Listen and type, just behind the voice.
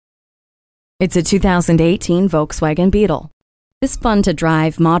It's a 2018 Volkswagen Beetle. This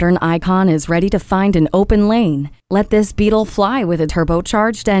fun-to-drive modern icon is ready to find an open lane. Let this Beetle fly with a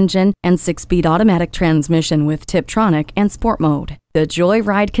turbocharged engine and 6-speed automatic transmission with Tiptronic and Sport Mode. The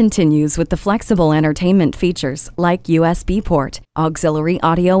joyride continues with the flexible entertainment features like USB port, auxiliary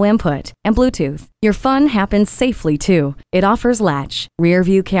audio input, and Bluetooth. Your fun happens safely too. It offers latch,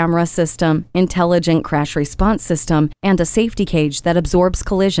 rear-view camera system, intelligent crash response system, and a safety cage that absorbs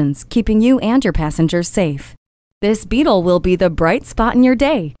collisions, keeping you and your passengers safe. This Beetle will be the bright spot in your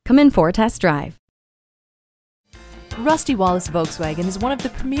day. Come in for a test drive. Rusty Wallis Volkswagen is one of the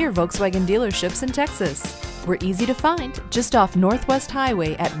premier Volkswagen dealerships in Texas. We're easy to find just off Northwest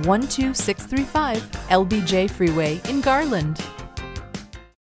Highway at 12635 LBJ Freeway in Garland.